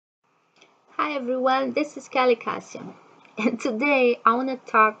Hi everyone, this is Kelly Cassia, and today I want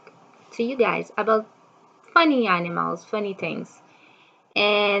to talk to you guys about funny animals, funny things,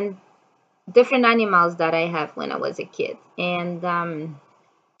 and different animals that I have when I was a kid. And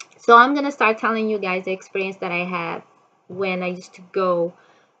so I'm gonna start telling you guys the experience that I had when I used to go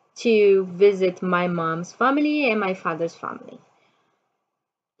to visit my mom's family and my father's family.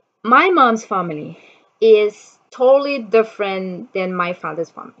 My mom's family is totally different than my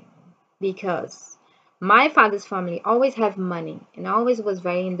father's family because my father's family always have money and always was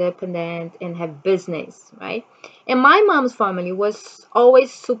very independent and have business, right? And my mom's family was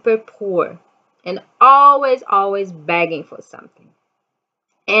always super poor and always begging for something.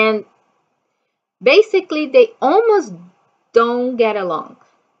 And basically they almost don't get along,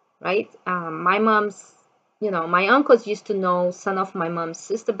 right? My mom's, my uncles used to know son of my mom's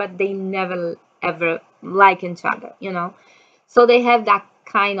sister, but they never ever like each other. So they have that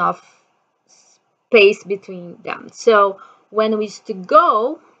kind of space between them. So when we used to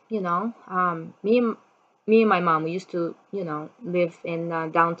go, me and my mom, we used to, live in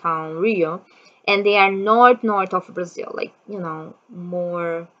downtown Rio, and they are north of Brazil, like,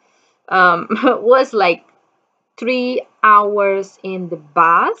 more was like 3 hours in the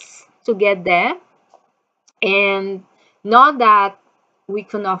bus to get there. And not that we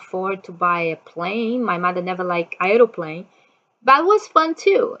couldn't afford to buy a plane. My mother never liked aeroplane, but it was fun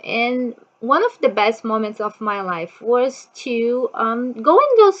too. And one of the best moments of my life was to go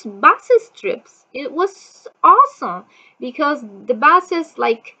in those buses trips. It was awesome because the buses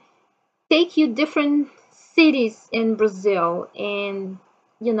like take you different cities in Brazil, and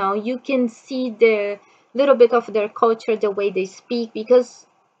you can see the little bit of their culture, the way they speak, because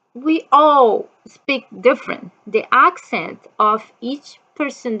we all speak different. The accent of each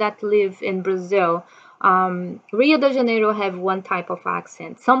person that live in Brazil. Rio de Janeiro have one type of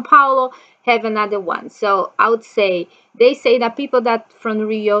accent. São Paulo have another one. So I would say they say that people that from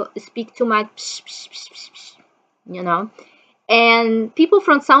Rio speak too much, psh, psh, psh, psh, psh, you know. And people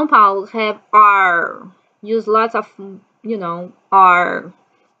from São Paulo have R, use lots of R,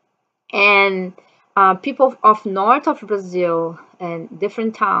 and people of north of Brazil and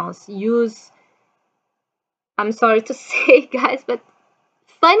different towns use, I'm sorry to say, guys, but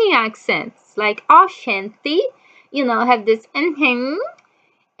funny accents like Ashanti, have this and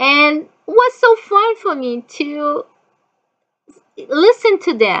was so fun for me to listen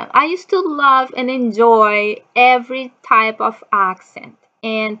to them. I used to love and enjoy every type of accent.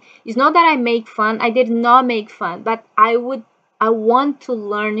 And it's not that I make fun, I did not make fun, but I want to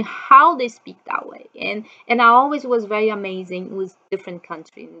learn how they speak that way. And I always was very amazing with different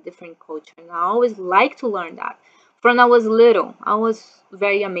country and different culture. And I always like to learn that. From I was little, I was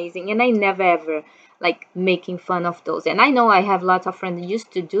very amazing, and I never ever like making fun of those. And I know I have lots of friends that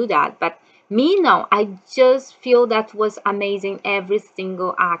used to do that, but me, no, I just feel that was amazing, every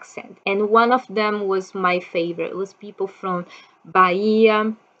single accent. And one of them was my favorite. It was people from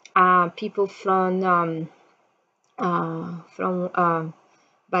Bahia, people from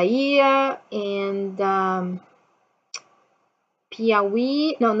Bahia and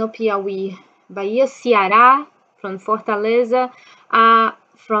Piauí. No, no Piauí. Bahia, Ceará, from Fortaleza,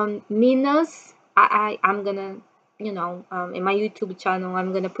 from Minas. I'm gonna, in my YouTube channel,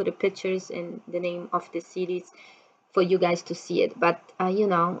 I'm gonna put the pictures and the name of the cities for you guys to see it. But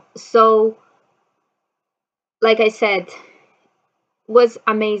so like I said, was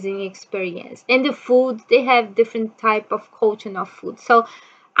amazing experience. And the food, they have different type of culture of food. So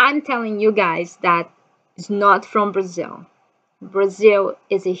I'm telling you guys that it's not from Brazil. Brazil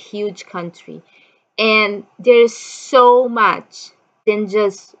is a huge country, and there's so much than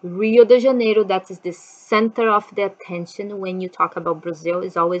just Rio de Janeiro. That is the center of the attention when you talk about Brazil.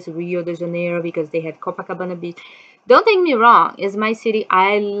 Is always Rio de Janeiro because they have Copacabana Beach. Don't take me wrong, it's my city,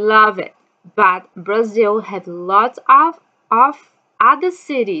 I love it, but Brazil has lots of other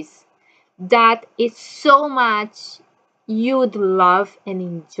cities that it's so much you'd love and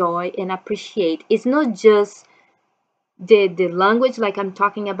enjoy and appreciate. It's not just the language, like I'm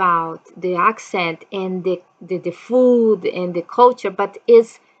talking about the accent and the food and the culture, but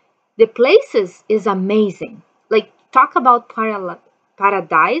is the places is amazing. Like talk about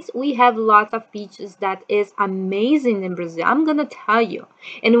paradise, we have lots of beaches that is amazing in Brazil, I'm gonna tell you.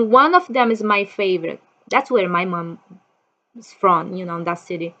 And one of them is my favorite. That's where my mom is from, that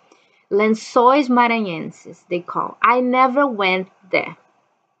city. Lençóis Maranhenses, they call. I never went there.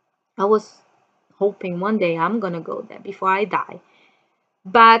 I was hoping one day I'm gonna go there before I die.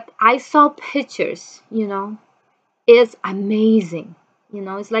 But I saw pictures, it's amazing.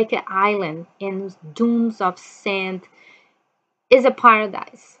 It's like an island and dunes of sand. It's a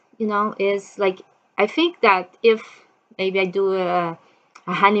paradise. is like, I think that if maybe I do a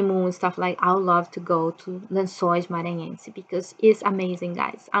honeymoon stuff, like I would love to go to Lençóis Maranhense because it's amazing,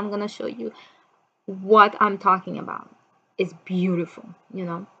 guys. I'm gonna show you what I'm talking about. It's beautiful.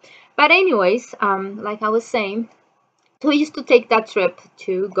 But anyways, like I was saying, so we used to take that trip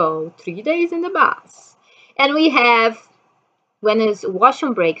to go 3 days in the bus, and we have, when it's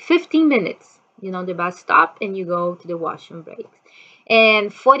washroom break, 15 minutes. The bus stop and you go to the washroom break.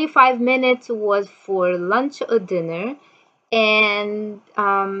 And 45 minutes was for lunch or dinner. And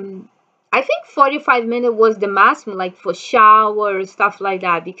I think 45 minutes was the maximum, like for shower, stuff like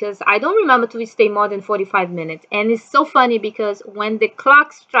that, because I don't remember to stay more than 45 minutes. And it's so funny because when the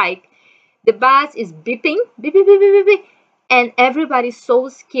clock strike, the bus is beeping, beep, beep, beep, beep, beep, beep, and everybody's so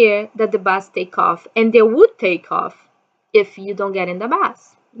scared that the bus take off, and they would take off if you don't get in the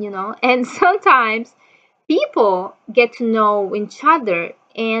bus. And sometimes people get to know each other,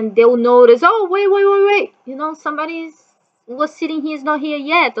 and they'll notice, oh, wait, wait, wait, wait, somebody's was sitting here, is not here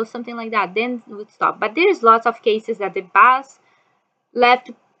yet, or something like that. Then we would stop. But there's lots of cases that the bus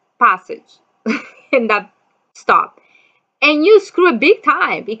left passage in that stop, and you screw a big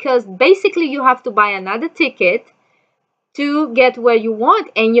time because basically you have to buy another ticket to get where you want,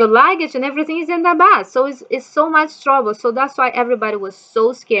 and your luggage and everything is in the bus. So it's so much trouble. So that's why everybody was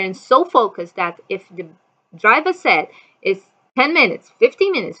so scared and so focused that if the driver said it's 10 minutes,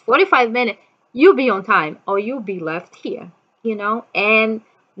 15 minutes, 45 minutes, you'll be on time or you'll be left here. And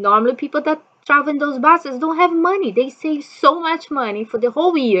normally people that travel in those buses don't have money. They save so much money for the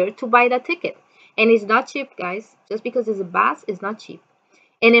whole year to buy that ticket. And it's not cheap, guys. Just because it's a bus, it's not cheap.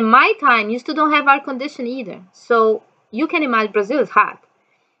 And in my time, you still don't have air conditioning either. So you can imagine Brazil is hot.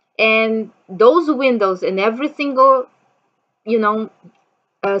 And those windows and every single, you know,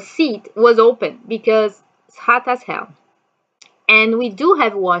 seat was open because it's hot as hell. And we do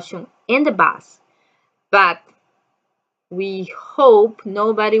have washroom in the bus, but we hope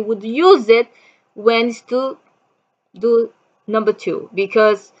nobody would use it when it's to do number two,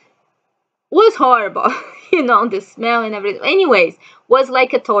 because was horrible. The smell and everything. Anyways, was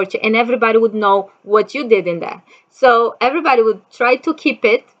like a torture, and everybody would know what you did in there. So everybody would try to keep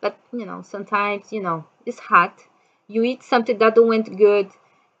it, but sometimes it's hot. You eat something that don't went good.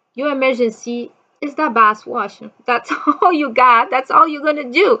 Your emergency is that bus washing. That's all you got. That's all you're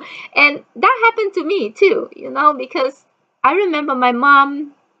gonna do. And that happened to me too. Because I remember my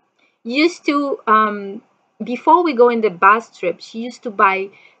mom used to before we go in the bus trip, she used to buy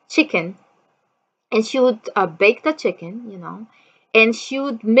chicken, and she would bake the chicken, and she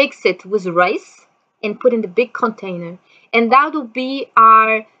would mix it with rice and put in the big container, and that would be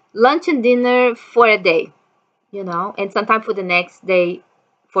our lunch and dinner for a day, and sometimes for the next day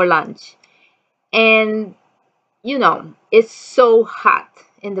for lunch. And it's so hot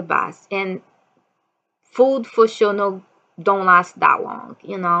in the bus, and food for sure don't last that long.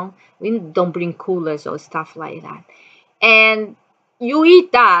 We don't bring coolers or stuff like that, and you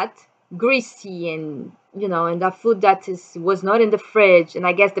eat that greasy, and that food that was not in the fridge, and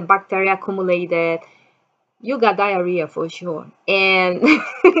I guess the bacteria accumulated, you got diarrhea for sure. And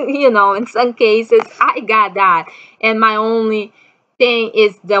in some cases I got that, and my only thing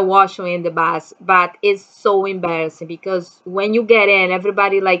is the washroom in the bus. But it's so embarrassing because when you get in,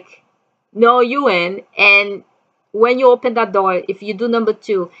 everybody like know you in, and when you open that door, if you do number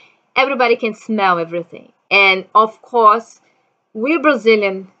two, everybody can smell everything. And of course, we're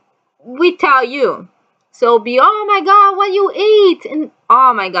Brazilian, we tell you. So be, oh my God, what you eat? And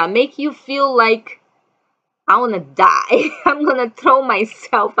oh my God, make you feel like I want to die. I'm going to throw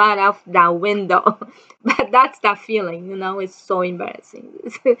myself out of that window. But that's that feeling, it's so embarrassing.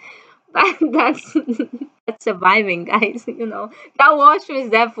 But that's surviving, guys. That washroom is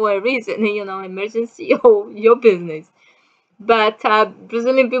there for a reason, emergency or your business. But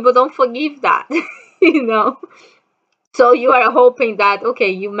Brazilian people don't forgive that, you know. So you are hoping that, okay,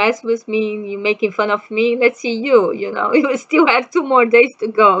 you mess with me, you making fun of me, let's see you, you still have 2 more days to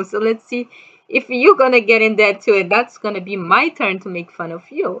go. So let's see if you're going to get in there too. And that's going to be my turn to make fun of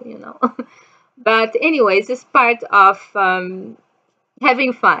you. But anyways, it's part of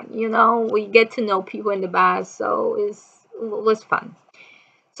having fun. We get to know people in the bus. So it was fun.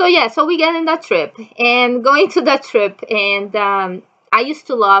 So yeah, so we get in that trip and going to that trip. And I used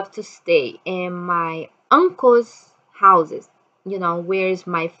to love to stay in my uncle's houses, where's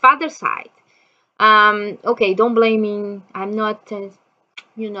my father's side. Okay, don't blame me. I'm not,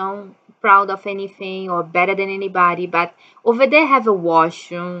 proud of anything or better than anybody, but over there have a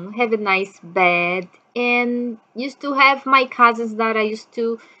washroom, have a nice bed, and used to have my cousins that I used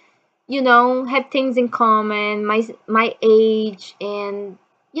to, have things in common, my age, and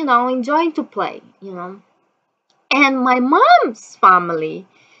enjoying to play, And my mom's family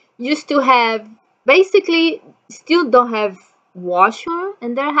used to have, basically still don't have washer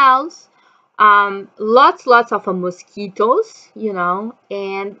in their house. Lots of mosquitoes,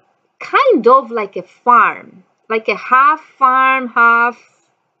 and kind of like a farm, like a half farm, half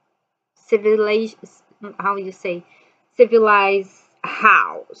civilization, how you say, civilized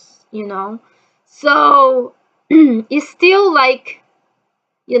house, So it's still like,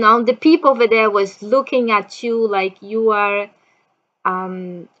 the people over there was looking at you like you are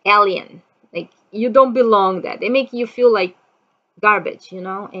alien, like you don't belong there. They make you feel like garbage,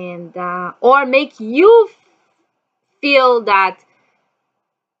 and or make you feel that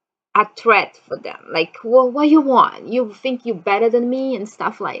a threat for them, like, well, what you want, you think you better than me and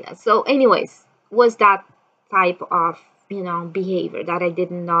stuff like that. So anyways, was that type of behavior that I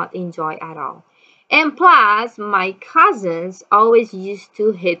did not enjoy at all. And plus my cousins always used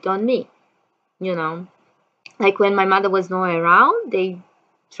to hit on me, you know like when my mother was not around, they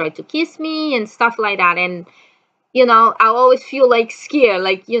tried to kiss me and stuff like that. And I always feel like scared,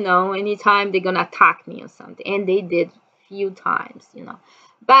 like anytime they're gonna attack me or something. And they did few times,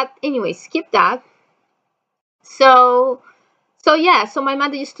 but anyway, skip that. So yeah, so my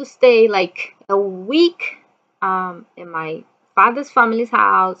mother used to stay like a week in my father's family's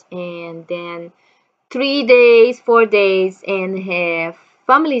house, and then 3 days, 4 days in her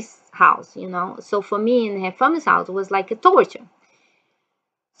family's house. So for me, in her family's house, it was like a torture.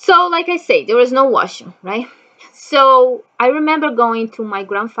 So like I say, there was no washing, right? So I remember going to my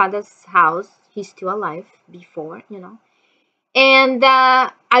grandfather's house. He's still alive before, and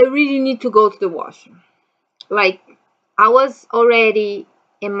I really need to go to the washroom. Like, I was already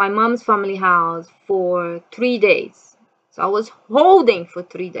in my mom's family house for 3 days. So I was holding for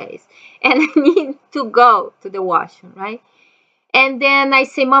 3 days, and I need to go to the washroom, right? And then I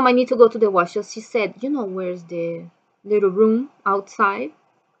say, Mom, I need to go to the washroom. She said, where's the little room outside?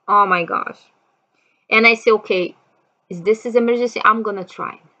 Oh my gosh. And I say, okay, is this is emergency? I'm gonna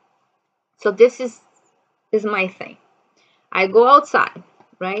try. So this is my thing. I go outside,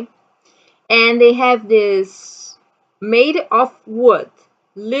 right? And they have this made of wood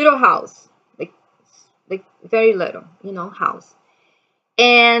little house, like very little, house,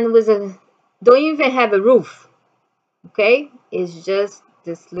 and with a don't even have a roof. Okay, it's just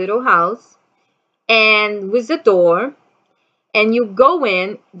this little house, and with a door, and you go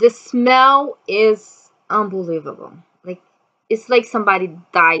in. The smell is unbelievable. Like, it's like somebody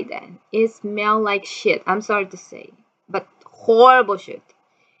died there. It smells like shit. I'm sorry to say, but horrible shit.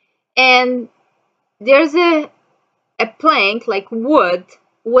 And there's a plank, like wood,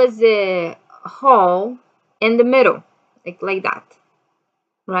 with a hole in the middle, like that,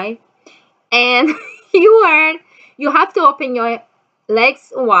 right? And you are you have to open your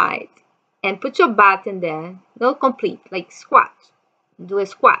legs wide and put your butt in there, not complete, like squat, do a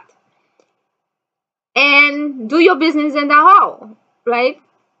squat, and do your business in the hole, right?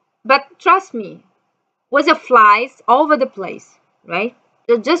 But trust me, with the flies all over the place, right?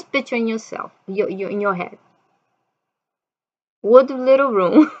 So just picturing yourself, you in your head. Wood little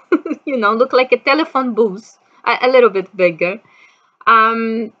room, look like a telephone booth, a little bit bigger.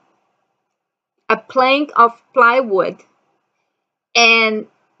 Um, a plank of plywood, and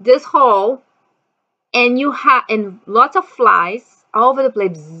this hole, and you have and lots of flies all over the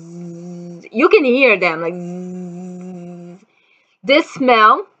place. Bzzz. You can hear them like bzzz. This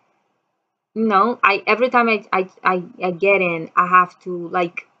smell. I every time I get in, I have to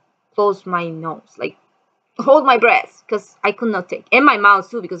like close my nose, like hold my breath, because I could not take, and my mouth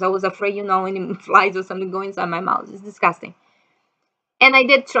too, because I was afraid, any flies or something go inside my mouth. It's disgusting. And I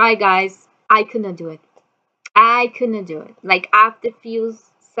did try, guys. I couldn't do it. I couldn't do it. Like, after a few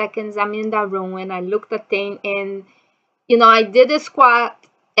seconds, I'm in that room and I looked at thing, and I did a squat,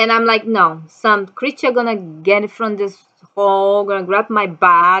 and I'm like, no, some creature gonna get it from this hole, gonna grab my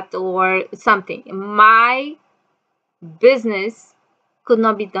butt or something. My business could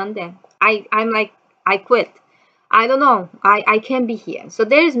not be done there. I'm like, I quit. I don't know. I can't be here. So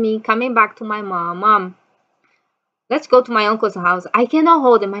there's me coming back to my mom. Mom, let's go to my uncle's house. I cannot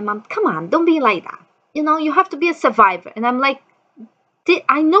hold him. My mom, come on, don't be like that. You have to be a survivor. And I'm like,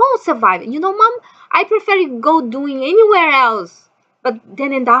 I know survivor. Mom, I prefer go doing anywhere else, but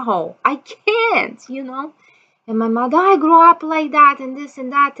then in that hole, I can't. And my mother, I grew up like that and this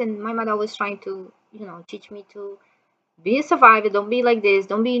and that. And my mother was trying to, teach me to be a survivor. Don't be like this.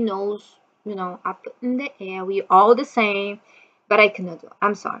 Don't be nose, up in the air. We all the same. But I cannot do it.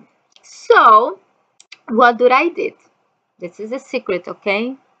 I'm sorry. So what did I did? This is a secret,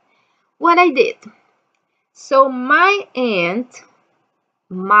 okay? What I did. So my aunt,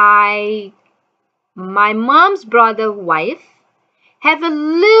 my my mom's brother wife have a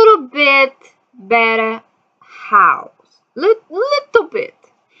little bit better house, little bit,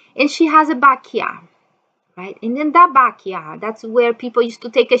 and she has a backyard, right? And in that backyard, that's where people used to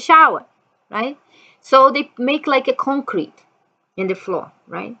take a shower, right? So they make like a concrete in the floor,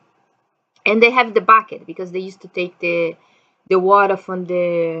 right? And they have the bucket because they used to take the water from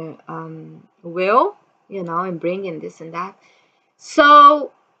the well, and bring in this and that.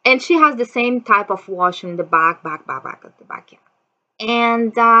 So, and she has the same type of wash in the back of the backyard.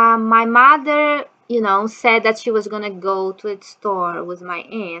 And my mother, said that she was gonna go to a store with my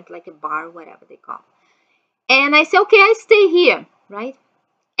aunt, like a bar, whatever they call. And I said, okay, I stay here, right?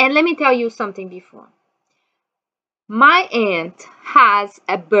 And let me tell you something before. My aunt has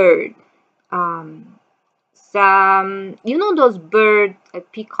a bird. Um, some, those bird, a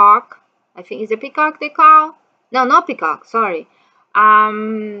peacock. I think it's a peacock they call. No, not peacock. Sorry.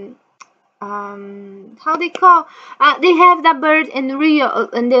 Um, how they call? They have that bird in Rio,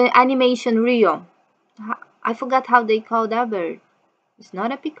 in the animation Rio. I forgot how they call that bird. It's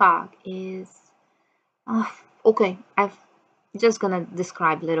not a peacock. It's okay. I'm just gonna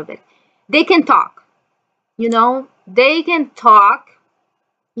describe a little bit. They can talk. They can talk.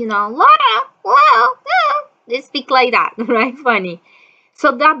 Laura, well, they speak like that, right? Funny.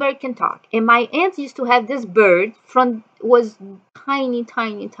 So that bird can talk. And my aunt used to have this bird was tiny,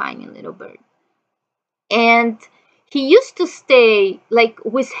 tiny, tiny little bird. And he used to stay like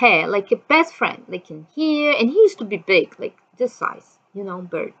with her, like a best friend, like in here. And he used to be big, like this size,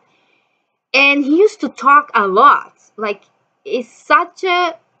 bird. And he used to talk a lot. Like, it's such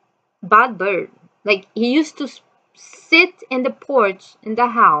a bad bird. Like, he used to sit in the porch in the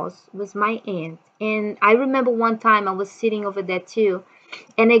house with my aunt. And I remember one time I was sitting over there too,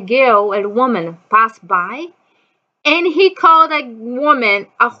 and a woman passed by, and he called a woman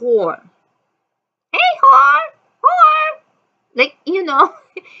a whore. Hey, whore, whore, like, and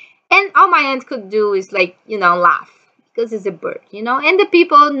all my aunt could do is like, laugh because it's a bird, and the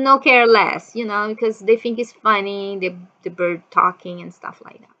people no care less, because they think it's funny, the bird talking and stuff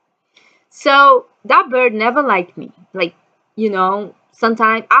like that. So that bird never liked me. Like,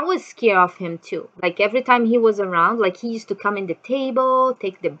 sometimes I was scared of him too. Like every time he was around, like he used to come in the table,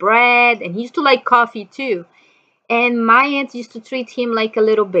 take the bread, and he used to like coffee too. And my aunt used to treat him like a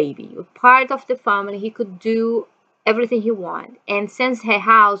little baby. Part of the family, he could do everything he wanted. And since her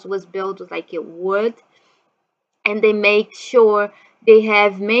house was built with like a wood, and they make sure they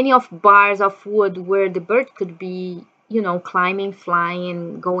have many of bars of wood where the bird could be, climbing, flying,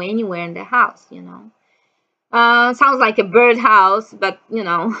 and go anywhere in the house. Sounds like a bird house, but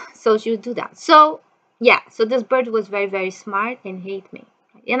so she would do that. So yeah, so this bird was very, very smart and hate me,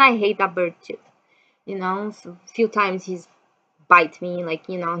 and I hate that bird too. So a few times he's bite me, like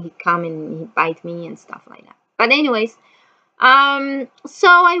he come and he bite me and stuff like that. But anyways, so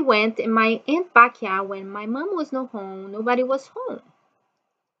I went in my aunt's backyard when my mom was not home. Nobody was home.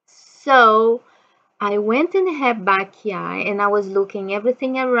 So I went in her backyard and I was looking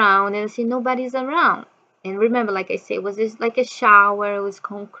everything around and I see nobody's around. And remember, like I said, it was just like a shower, it was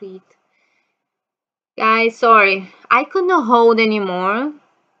concrete. Guys, sorry, I could not hold anymore.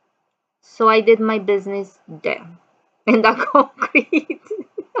 So I did my business there in the concrete.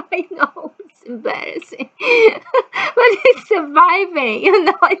 I know it's embarrassing, but it's surviving.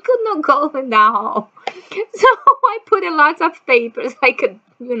 I could not go in that hole. So I put in lots of papers, like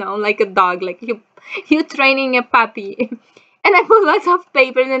like a dog, like you training a puppy. And I put lots of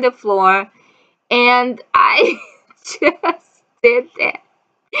papers in the floor, and I just did that.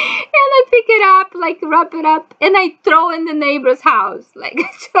 And I pick it up, like wrap it up, and I throw in the neighbor's house, like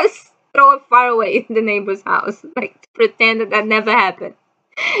just throw it far away in the neighbor's house, like to pretend that never happened,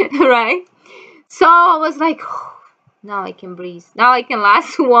 right? So I was like, now I can breathe. Now I can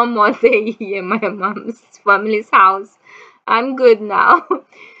last one more day here in my mom's family's house. I'm good now.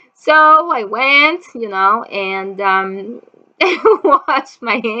 So I went, and washed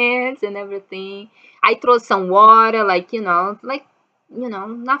my hands and everything. I throw some water, like,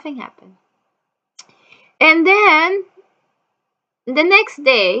 nothing happened. And then the next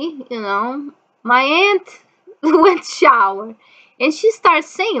day, my aunt went shower and she starts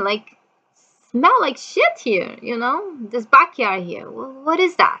saying, like, smell like shit here, this backyard here. What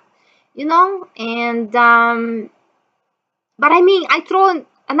is that? And but I mean, I throw in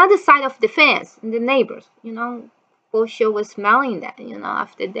another side of the fence and the neighbors, for sure was smelling that,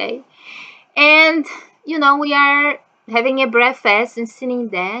 after day. And we are having a breakfast and sitting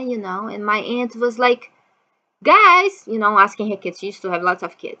there, and my aunt was like, Guys, asking her kids. She used to have lots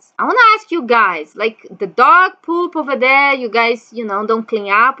of kids. I want to ask you guys, like the dog poop over there, you guys, don't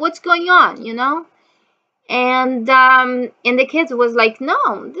clean up. What's going on, And the kids was like,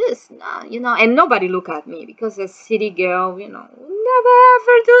 no, this, no, and nobody look at me because a city girl, would never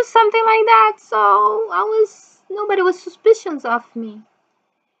ever do something like that. So nobody was suspicious of me.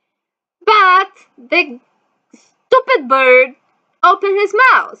 But the stupid bird opened his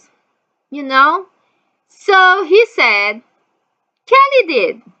mouth, you know. So he said, Kelly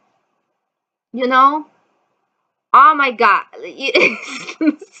did, you know. Oh my God.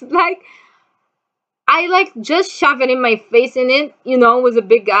 It's like, I like just shove it in my face in it, with the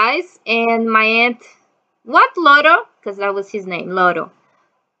big guys. And my aunt, what, Loro? Because that was his name, Loro.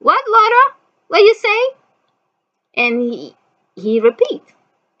 What, Loro? What you say? And he repeat,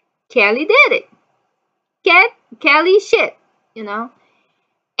 Kelly did it. Kelly shit, you know.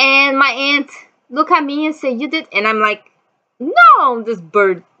 And my aunt look at me and say, you did. And I'm like, no, this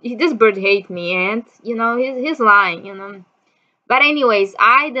bird hate me, aunt. He's lying. But anyways,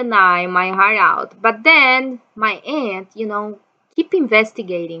 I deny my heart out. But then my aunt, keep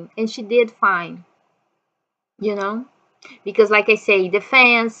investigating, and she did fine, you know, because like I say, the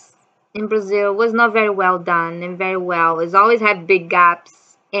fence in Brazil was not very well done and very well. It's always had big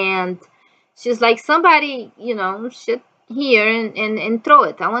gaps, and she's like, somebody, should here and throw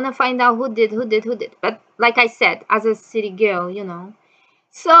it. I want to find out who did. But like I said, as a city girl,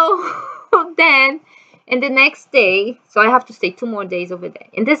 so then, and the next day, so I have to stay 2 more days over there.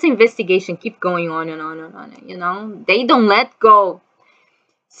 And this investigation keep going on and on and on, They don't let go.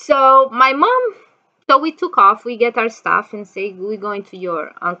 So my mom, so we took off, we get our stuff and say, we're going to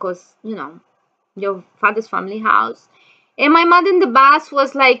your uncle's, your father's family house. And my mother in the bus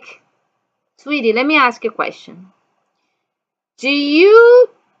was like, sweetie, let me ask you a question. Do you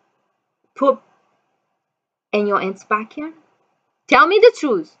poop in your aunt's backyard? Tell me the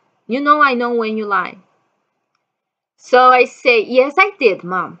truth. I know when you lie. So I say, yes, I did,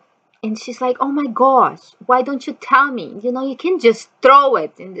 Mom. And she's like, oh my gosh, why don't you tell me? You can just throw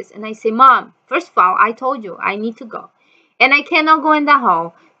it in this. And I say, Mom, first of all, I told you I need to go. And I cannot go in the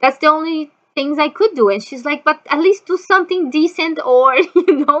hall. That's the only things I could do. And she's like, but at least do something decent, or,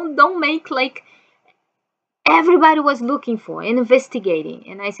 don't make like everybody was looking for and investigating.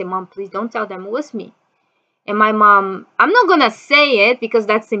 And I say, Mom, please don't tell them it was me. And my mom, I'm not gonna say it because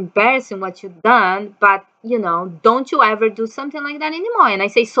that's embarrassing what you've done, but don't you ever do something like that anymore. And I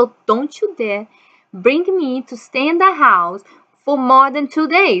say, so don't you dare bring me to stay in the house for more than 2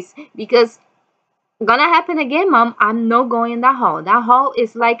 days, because gonna happen again, Mom. I'm not going in that hall. That hall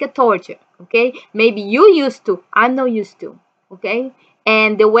is like a torture, okay? Maybe you used to, I'm not used to, okay?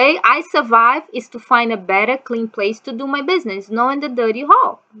 And the way I survive is to find a better, clean place to do my business, not in the dirty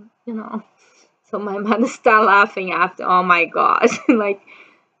hall. So my mother started laughing after. Oh my gosh. Like,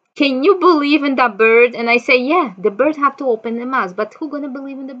 can you believe in that bird? And I say, yeah, the bird have to open the mouth, but who gonna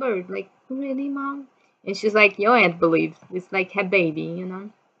believe in the bird? Like, really, Mom? And she's like, your aunt believes. It's like her baby.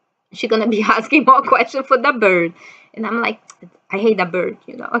 She's gonna be asking more questions for the bird. And I'm like, I hate that bird.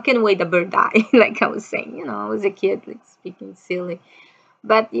 I can't wait the bird die. Like I was saying, I was a kid, like speaking silly.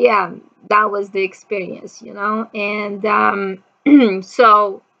 But yeah, that was the experience. And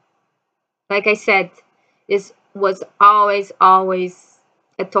so like I said, this was always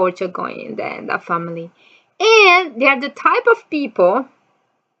a torture going in that family. And they're the type of people,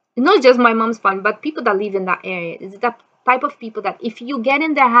 not just my mom's family, but people that live in that area. It's the type of people that if you get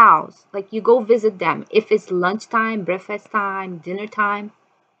in their house, like you go visit them, if it's lunchtime, breakfast time, dinner time,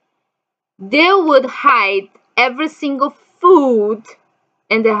 they would hide every single food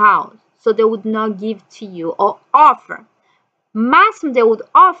in the house. So they would not give to you or offer. Maximum they would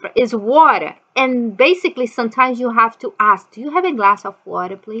offer is water, and basically sometimes you have to ask, do you have a glass of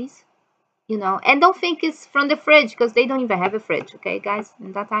water, please? And don't think it's from the fridge, because they don't even have a fridge, okay, guys?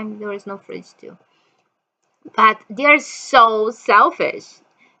 In that time there is no fridge too. But they're so selfish.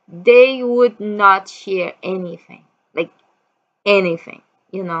 They would not share anything, like anything,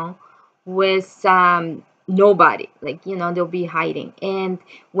 with nobody. Like, they'll be hiding. And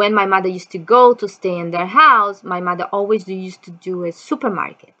when my mother used to go to stay in their house, my mother always used to do a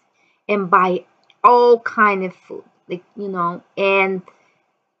supermarket and buy all kind of food, like, and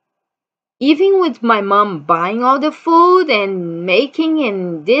even with my mom buying all the food and making,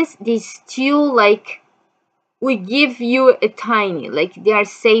 and they still like, we give you a tiny, like they are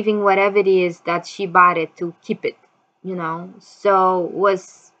saving whatever it is that she bought it to keep it, so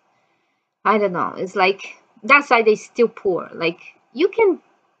was, I don't know. It's like, that's why they still poor. Like, you can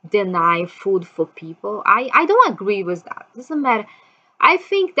deny food for people. I don't agree with that. Doesn't matter. I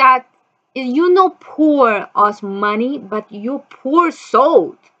think that You know, poor us money, but your poor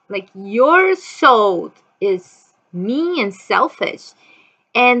soul, like your soul is mean and selfish.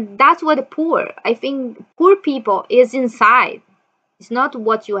 And that's what the poor, I think poor people is inside. It's not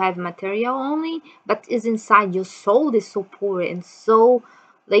what you have material only, but is inside. Your soul is so poor and so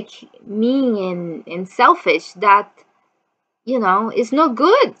like mean and selfish that it's not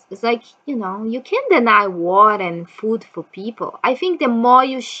good. It's like, you can't deny water and food for people. I think the more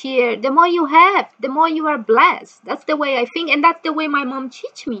you share, the more you have, the more you are blessed. That's the way I think, and that's the way my mom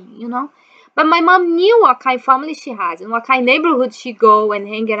teach me. But my mom knew what kind of family she has and what kind of neighborhood she go and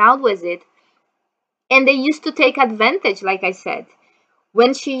hanging out with it. And they used to take advantage, like I said.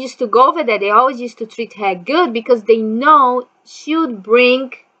 When she used to go over there, they always used to treat her good because they know she would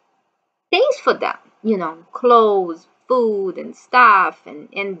bring things for them, clothes, food, and stuff,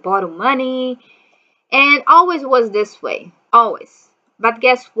 and borrow money. And always was this way, always. But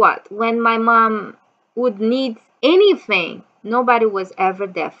guess what? When my mom would need anything, nobody was ever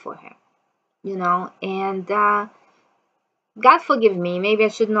there for her. And God forgive me, maybe I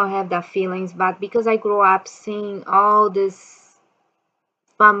should not have that feelings, but because I grew up seeing all this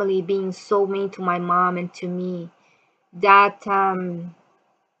family being so mean to my mom and to me, that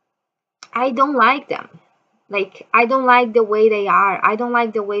I don't like them. Like, I don't like the way they are. I don't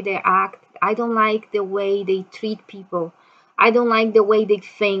like the way they act. I don't like the way they treat people. I don't like the way they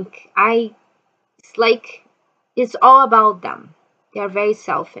think. It's like, it's all about them. They are very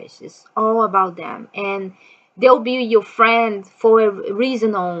selfish. It's all about them. And they'll be your friend for a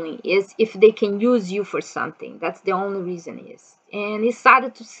reason only, is if they can use you for something. That's the only reason is. And it's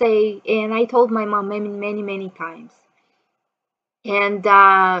sad to say, and I told my mom many, many, many times. And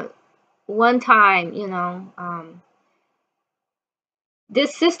one time,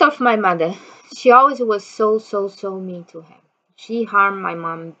 this sister of my mother, she always was so, so, so mean to her. She harmed my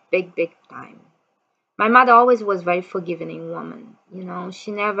mom big, big time. My mother always was very forgiving woman.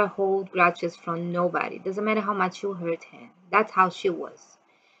 She never hold grudges from nobody. Doesn't matter how much you hurt her. That's how she was.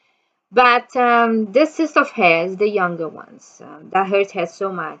 But this sister of hers, the younger ones, that hurt her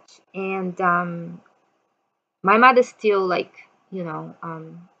so much. And my mother still like,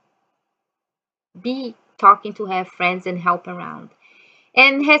 be talking to her friends and help around.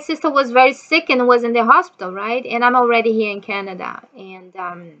 And her sister was very sick and was in the hospital, right? And I'm already here in Canada. And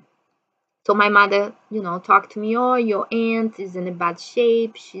so my mother, talked to me, oh, your aunt is in a bad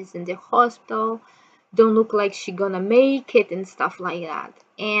shape. She's in the hospital. Don't look like she's gonna make it and stuff like that.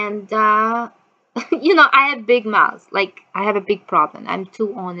 And, I have big mouth. Like, I have a big problem. I'm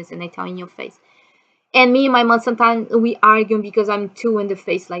too honest and I tell in your face. And me and my mom, sometimes we argue because I'm too in the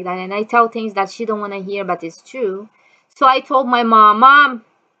face like that. And I tell things that she don't want to hear, but it's true. So I told my mom,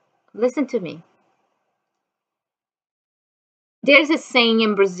 listen to me. There's a saying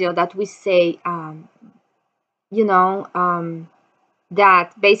in Brazil that we say, you know,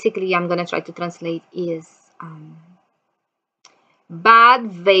 that basically I'm gonna try to translate is bad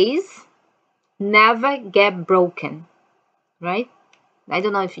vase never get broken, right? I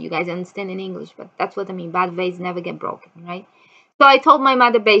don't know if you guys understand in English, but that's what I mean. Bad vase never get broken, right? So I told my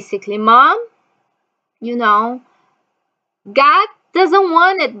mother basically, Mom, God doesn't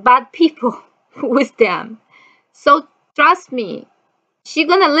want it bad people with them. So trust me, she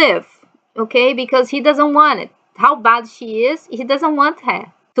gonna live, okay? Because he doesn't want it. How bad she is, he doesn't want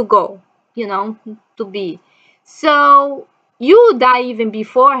her to go, to be. So you die even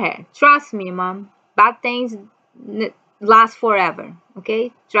before her. Trust me, Mom. Bad things last forever,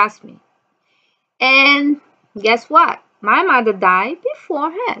 okay? Trust me. And guess what? My mother died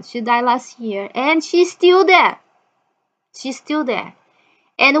before her. She died last year, and she's still there. She's still there.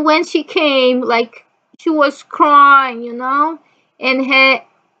 And when she came, like, she was crying, and her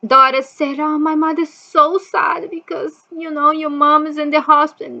daughter said, oh, my mother's so sad because, your mom is in the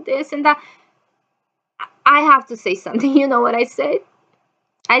hospital and this and that. I have to say something. You know what I said?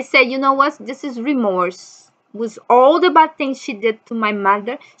 I said, you know what? This is remorse. With all the bad things she did to my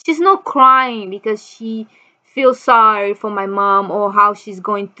mother, she's not crying because she feels sorry for my mom or how she's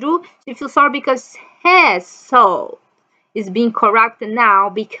going through. She feels sorry because her soul is being corrected now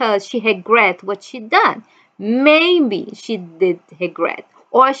because she regret what she done. Maybe she did regret,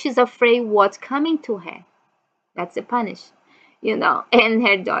 or she's afraid what's coming to her. That's a punish, And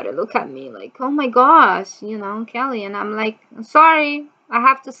her daughter look at me like, oh my gosh, Kelly, and I'm like, I'm sorry, I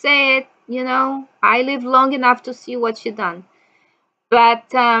have to say it, I lived long enough to see what she done. But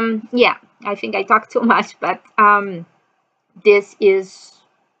yeah, I think I talked too much, but this is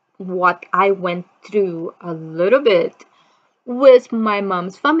what I went through a little bit with my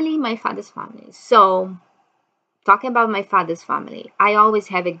mom's family, my father's family. So talking about my father's family, I always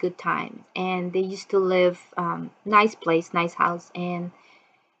have a good time, and they used to live nice place, nice house, and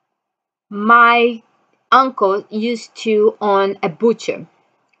my uncle used to own a butcher.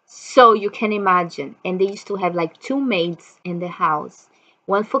 So you can imagine. And they used to have like two maids in the house,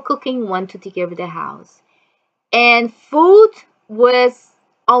 one for cooking, one to take care of the house. And food was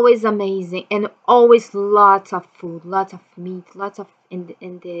always amazing, and always lots of food, lots of meat, lots of, and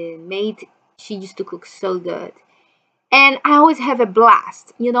the maid, she used to cook so good. And I always have a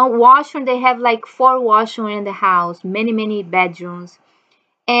blast. You know, washroom, they have like four washroom in the house, many, many bedrooms.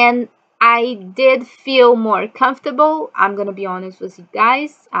 And I did feel more comfortable. I'm gonna be honest with you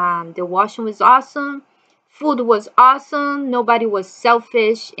guys. The washroom was awesome, food was awesome. Nobody was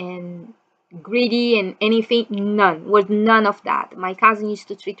selfish and greedy and anything. None was none of that. My cousin used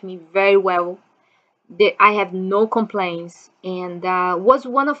to treat me very well. I have no complaints. And was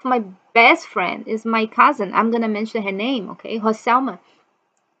one of my best friend is my cousin. I'm gonna mention her name, okay? Roselma.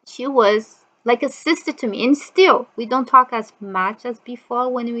 She was like a sister to me, and still we don't talk as much as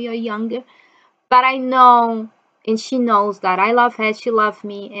before when we are younger, but I know, and she knows that I love her, she loves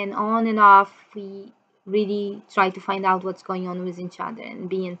me, and on and off we really try to find out what's going on with each other and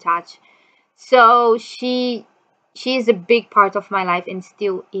be in touch. So she is a big part of my life and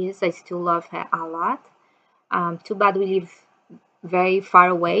still is. I still love her a lot. Too bad we live very far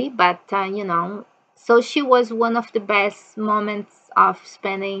away, but so she was one of the best moments of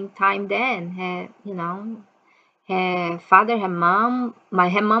spending time there. And her father, her mom,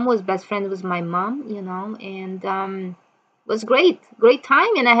 her mom was best friend with my mom, and was great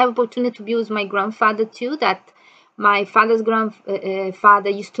time. And I have opportunity to be with my grandfather too. That my father's grandfather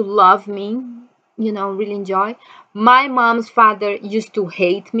used to love me, really enjoy. My mom's father used to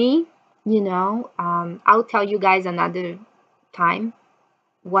hate me, I'll tell you guys another time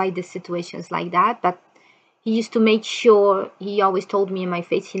why the situation is like that. But he used to make sure, he always told me in my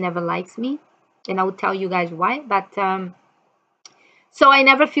face he never likes me, and I will tell you guys why. But so I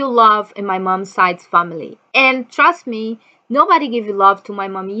never feel love in my mom's side's family. And trust me, nobody give you love to my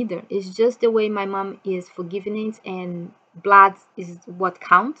mom either. It's just the way my mom is, forgiveness and blood is what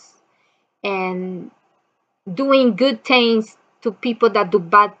counts. And doing good things to people that do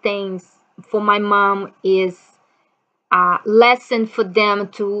bad things for my mom is a lesson for them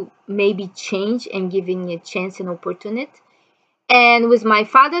to maybe change and giving a chance and opportunity. And with my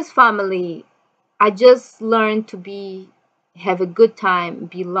father's family, I just learned to have a good time,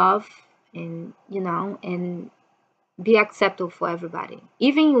 be loved, and and be acceptable for everybody.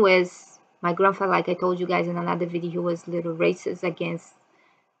 Even with my grandfather, like I told you guys in another video, he was a little racist against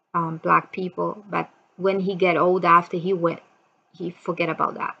black people. But when he get old, after he forget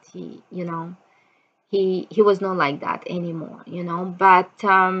about that. He was not like that anymore. But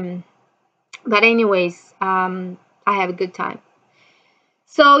anyways, I have a good time.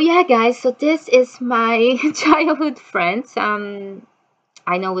 So yeah, guys, so this is my childhood friends.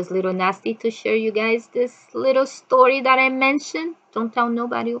 I know it's a little nasty to share you guys this little story that I mentioned. Don't tell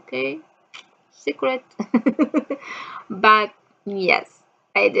nobody, okay? Secret. But yes,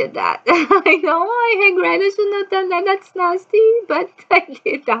 I did that. I know I regret, I should not have done that. That's nasty, but I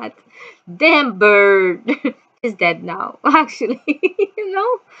did that. Damn bird. Is dead now, actually.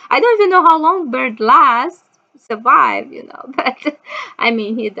 I don't even know how long bird lasts, survive, but I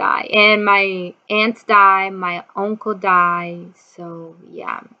mean, he died. And my aunt died, my uncle died. So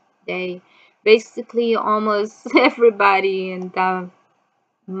yeah, they basically almost everybody in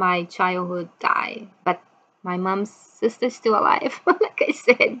my childhood died. But my mom's sister's still alive. Like I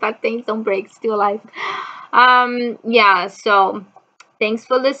said, but things don't break, still alive. Yeah, so thanks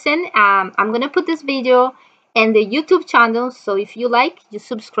for listening. I'm gonna put this video in the YouTube channel, so if you like, you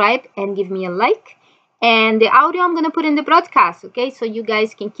subscribe and give me a like. And the audio I'm gonna put in the broadcast, okay, so you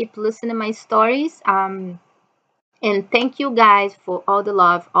guys can keep listening to my stories. And thank you guys for all the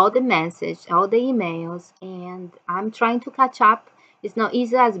love, all the message, all the emails. And I'm trying to catch up. It's not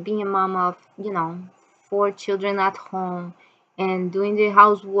easy as being a mom of, 4 children at home and doing the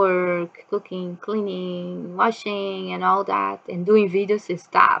housework, cooking, cleaning, washing, and all that, and doing videos and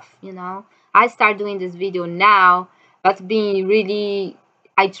stuff. I start doing this video now, but being really,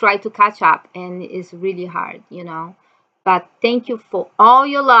 I try to catch up, and it's really hard. But thank you for all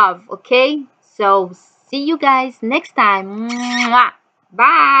your love, okay? So see you guys next time. Mwah.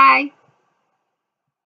 Bye.